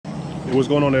What's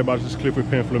going on, everybody? This is Cliff with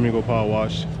Pen Flamingo Power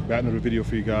Wash. Back into the video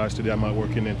for you guys. Today I'm out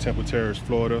working in Temple Terrace,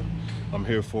 Florida. I'm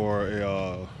here for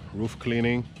a roof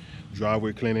cleaning,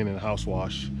 driveway cleaning, and house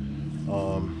wash.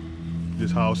 This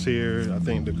house here, I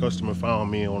think the customer found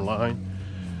me online.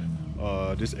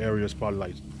 This area is probably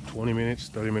like 20 minutes,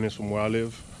 30 minutes from where I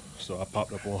live. So I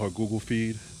popped up on her Google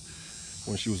feed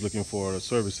when she was looking for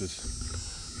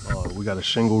services. We got a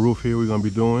shingle roof here we're gonna be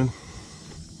doing.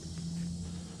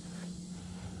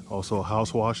 Also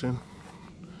house washing.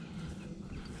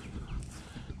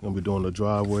 Gonna be doing the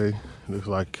driveway. Looks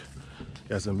like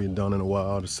it hasn't been done in a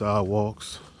while. The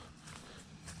sidewalks.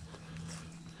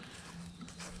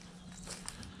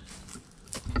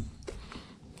 I'm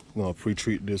gonna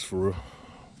pre-treat this with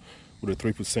a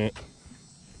 3%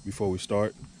 before we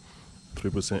start.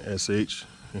 3% SH,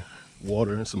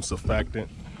 water and some surfactant.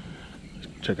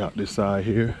 Check out this side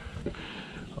here.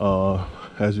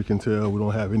 As you can tell, we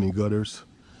don't have any gutters.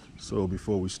 So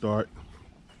before we start,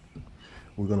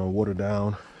 we're gonna water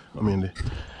down.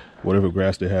 Whatever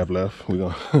grass they have left, we're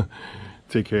gonna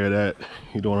take care of that.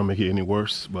 You don't wanna make it any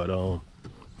worse, but no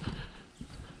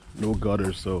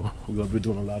gutters. So we're gonna be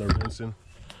doing a lot of rinsing,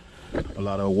 a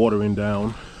lot of watering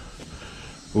down.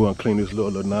 We're gonna clean this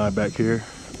little lanai back here.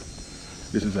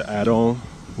 This is an add-on.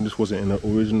 This wasn't in the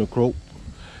original quote.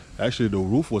 Actually, the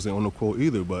roof wasn't on the quote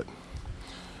either, but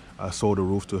I sold the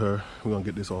roof to her. We're gonna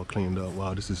get this all cleaned up.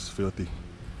 Wow, this is filthy.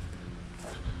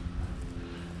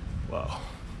 Wow.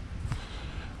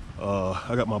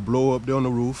 I got my blower up there on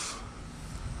the roof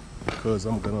because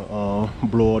I'm gonna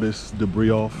blow all this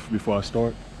debris off before I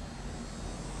start.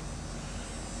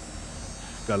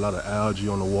 Got a lot of algae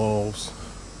on the walls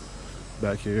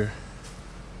back here.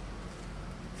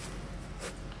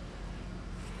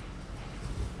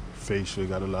 Fascia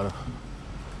got a lot of,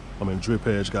 drip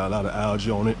edge got a lot of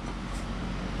algae on it.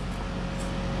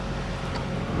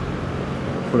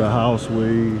 For the house,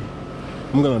 I'm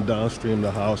gonna downstream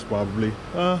the house probably.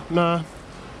 Nah,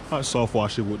 I soft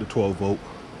wash it with the 12 volt.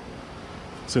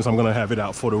 Since I'm gonna have it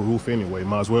out for the roof anyway,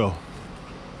 might as well.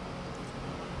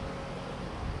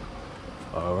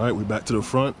 All right, we're back to the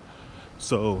front.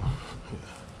 So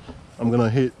I'm gonna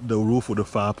hit the roof with a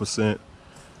 5%.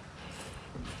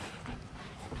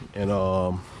 And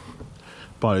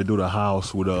probably do the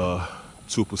house with a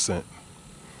 2%.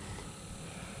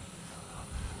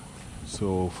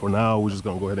 So for now, we're just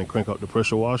gonna go ahead and crank up the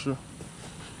pressure washer,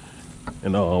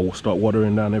 and we'll start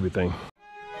watering down everything.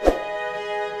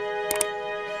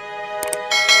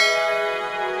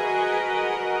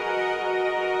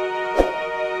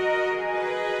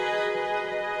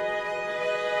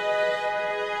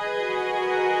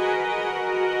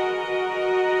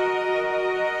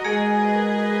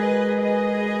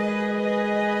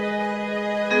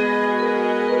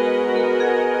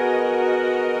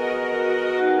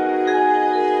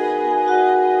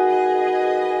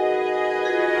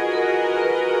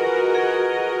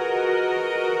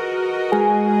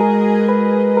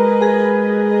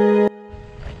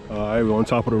 We're on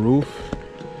top of the roof.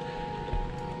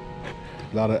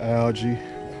 A lot of algae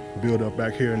build up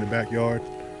back here in the backyard.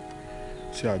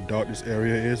 See how dark this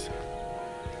area is.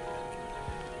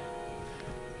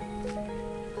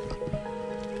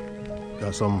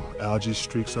 Got some algae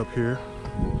streaks up here,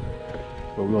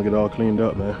 but we're gonna get it all cleaned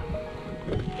up, man.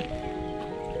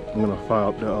 I'm gonna fire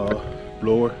up the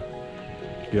blower,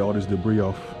 get all this debris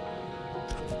off.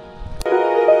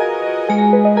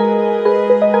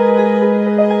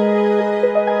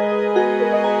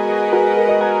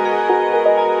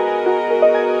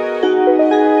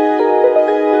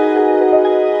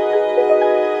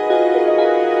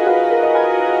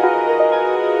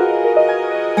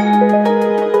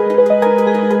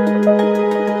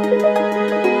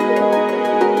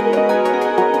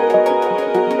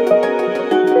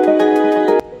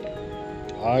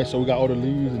 So we got all the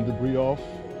leaves and debris off.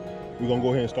 We're gonna go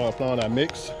ahead and start applying our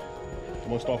mix. I'm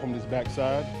gonna start from this back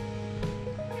side.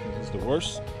 This is the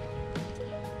worst.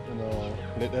 And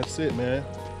let that sit, man.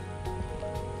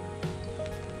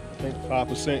 I think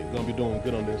 5% gonna be doing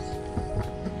good on this.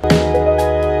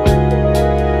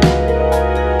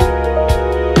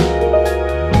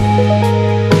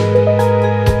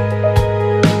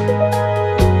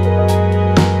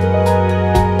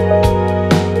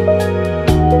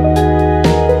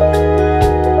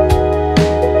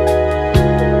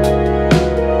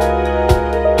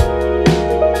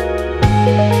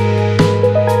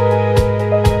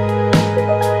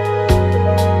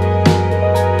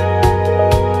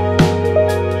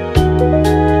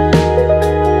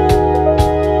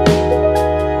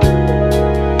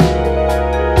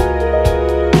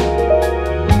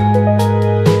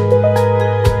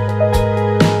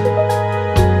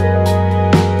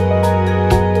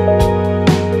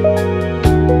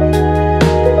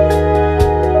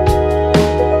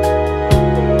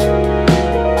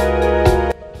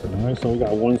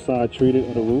 treated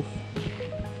of the roof.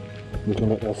 Just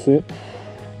gonna let that sit.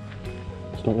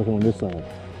 Start working on this side.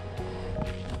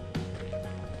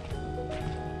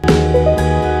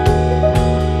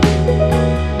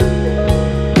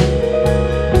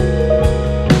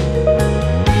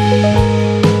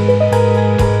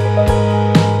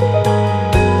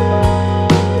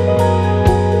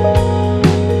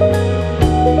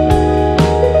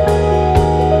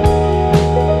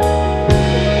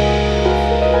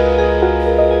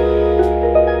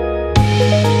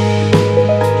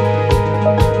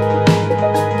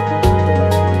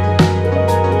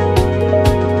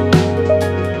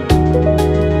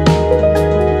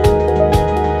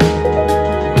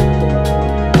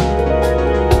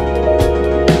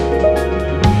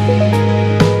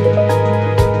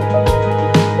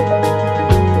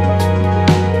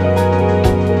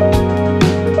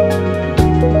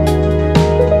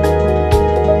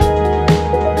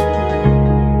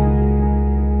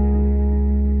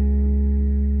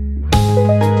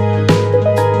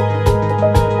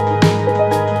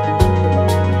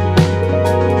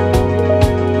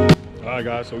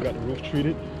 Guys, so we got the roof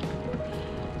treated.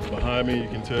 Behind me you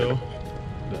can tell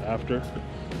the after.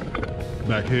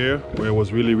 Back here where it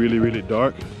was really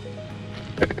dark,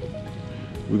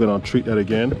 we're gonna treat that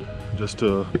again just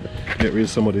to get rid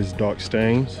of some of these dark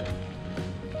stains.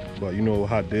 But you know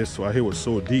how this right here was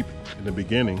so deep in the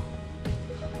beginning.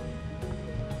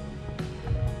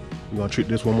 We're gonna treat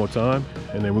this one more time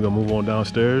and then we're gonna move on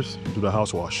downstairs and do the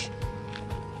house wash.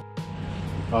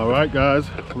 All right guys,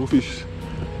 roof is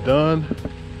done.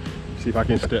 See if I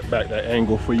can step back that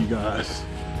angle for you guys.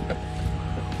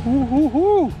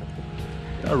 Woo-hoo-hoo.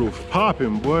 That roof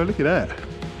popping, boy, look at that.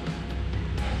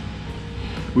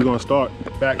 We're gonna start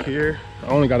back here. I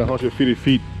only got 150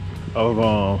 feet of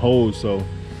hose, so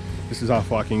this is how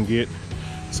far I can get.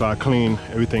 So I clean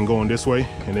everything going this way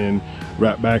and then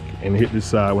wrap back and hit this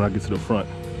side when I get to the front.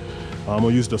 I'm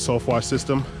gonna use the Softwash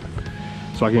system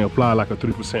so I can apply like a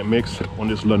 3% mix on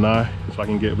this lanai so I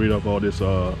can get rid of all this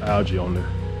algae on there.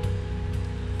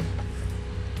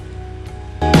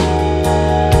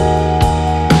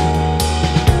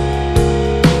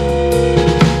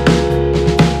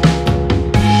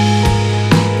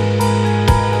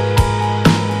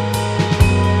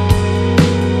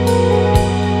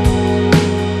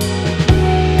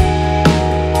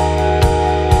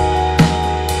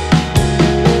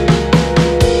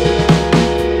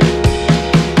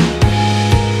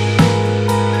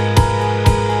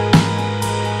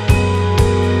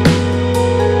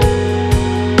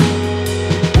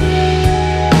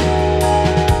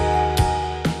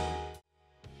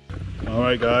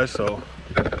 Alright guys, so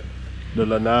the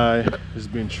lanai has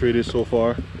been treated so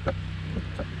far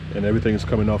and everything is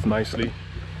coming off nicely.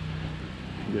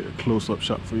 Get a close-up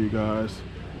shot for you guys.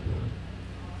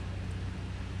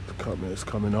 It's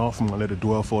coming off. I'm gonna let it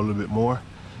dwell for a little bit more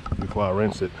before I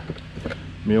rinse it.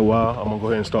 Meanwhile, I'm gonna go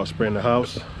ahead and start spraying the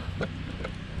house.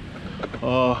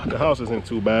 The house isn't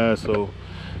too bad, so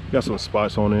got some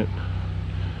spots on it.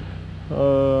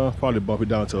 Probably bump it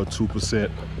down to a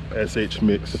 2% SH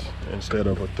mix instead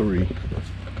of a 3.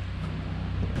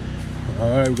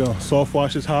 All right, we're gonna soft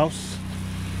wash this house.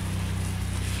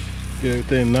 Get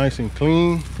everything nice and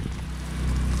clean.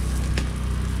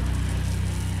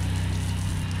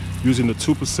 Using the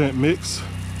 2% mix.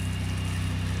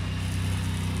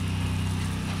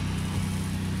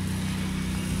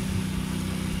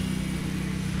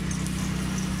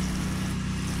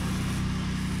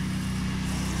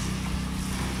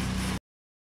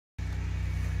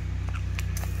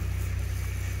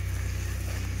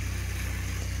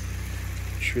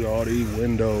 Treat all these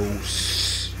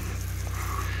windows.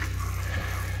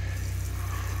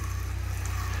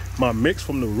 My mix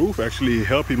from the roof actually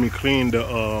helping me clean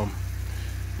the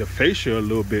fascia a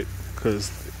little bit because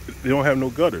they don't have no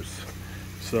gutters.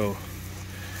 So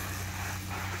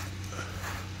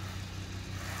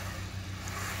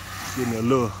getting a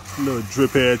little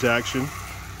drip edge action,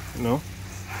 you know,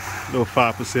 a little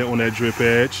 5% on that drip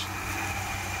edge.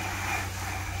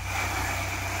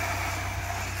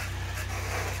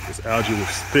 This algae was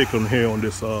thick on here on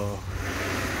this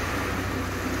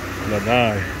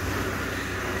lanai.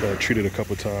 Got treated a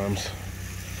couple times.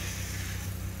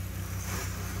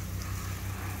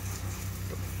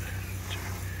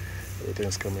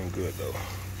 Everything's coming good though.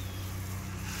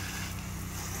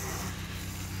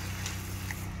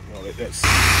 I'll let that sit.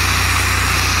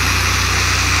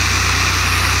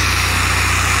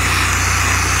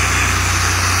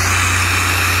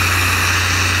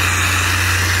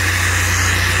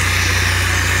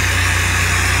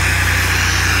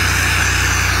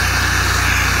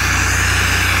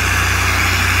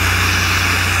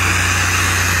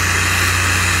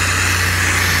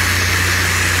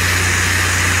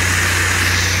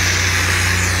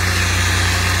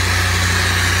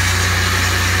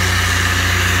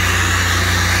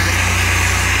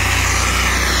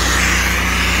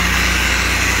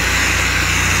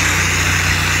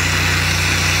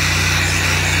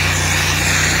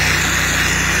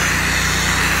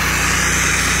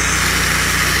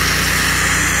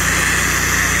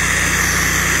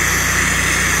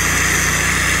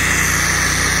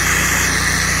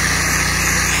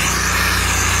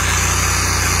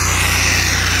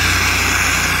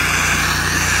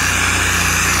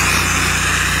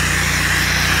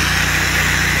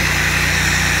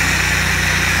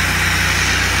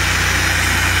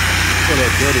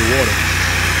 water.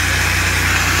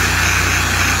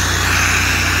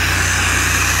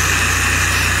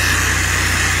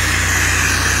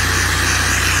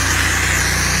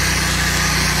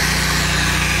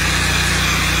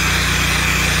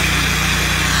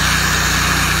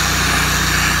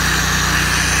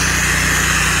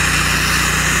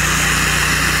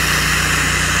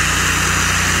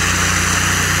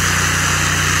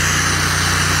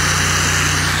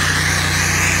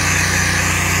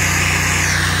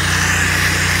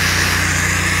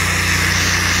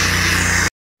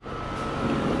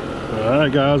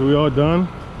 Alright guys, we all done.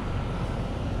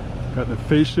 Got the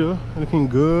fascia looking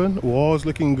good, walls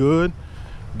looking good.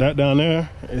 That down there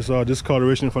is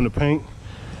discoloration from the paint.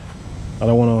 I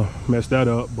don't want to mess that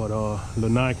up, but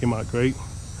lanai came out great.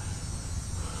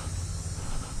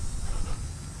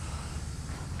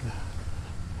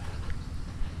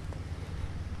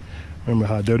 Remember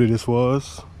how dirty this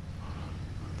was?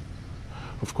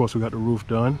 Of course, we got the roof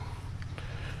done.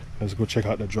 Let's go check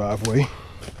out the driveway.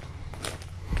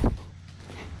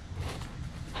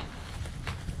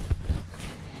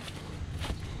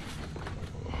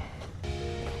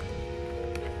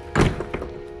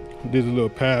 There's a little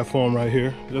pad for him right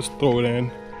here. Just throw it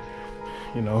in,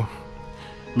 you know,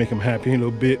 make him happy a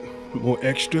little bit more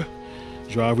extra.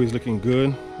 Driveway's looking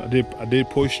good. I did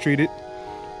post treat it.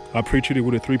 I pre-treated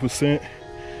with a 3%,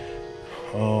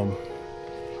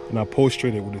 and I post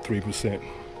treated with a 3%.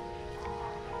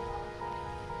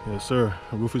 Yes, sir.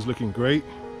 The roof is looking great.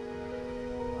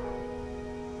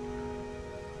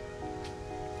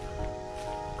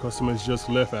 Customers just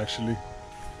left actually.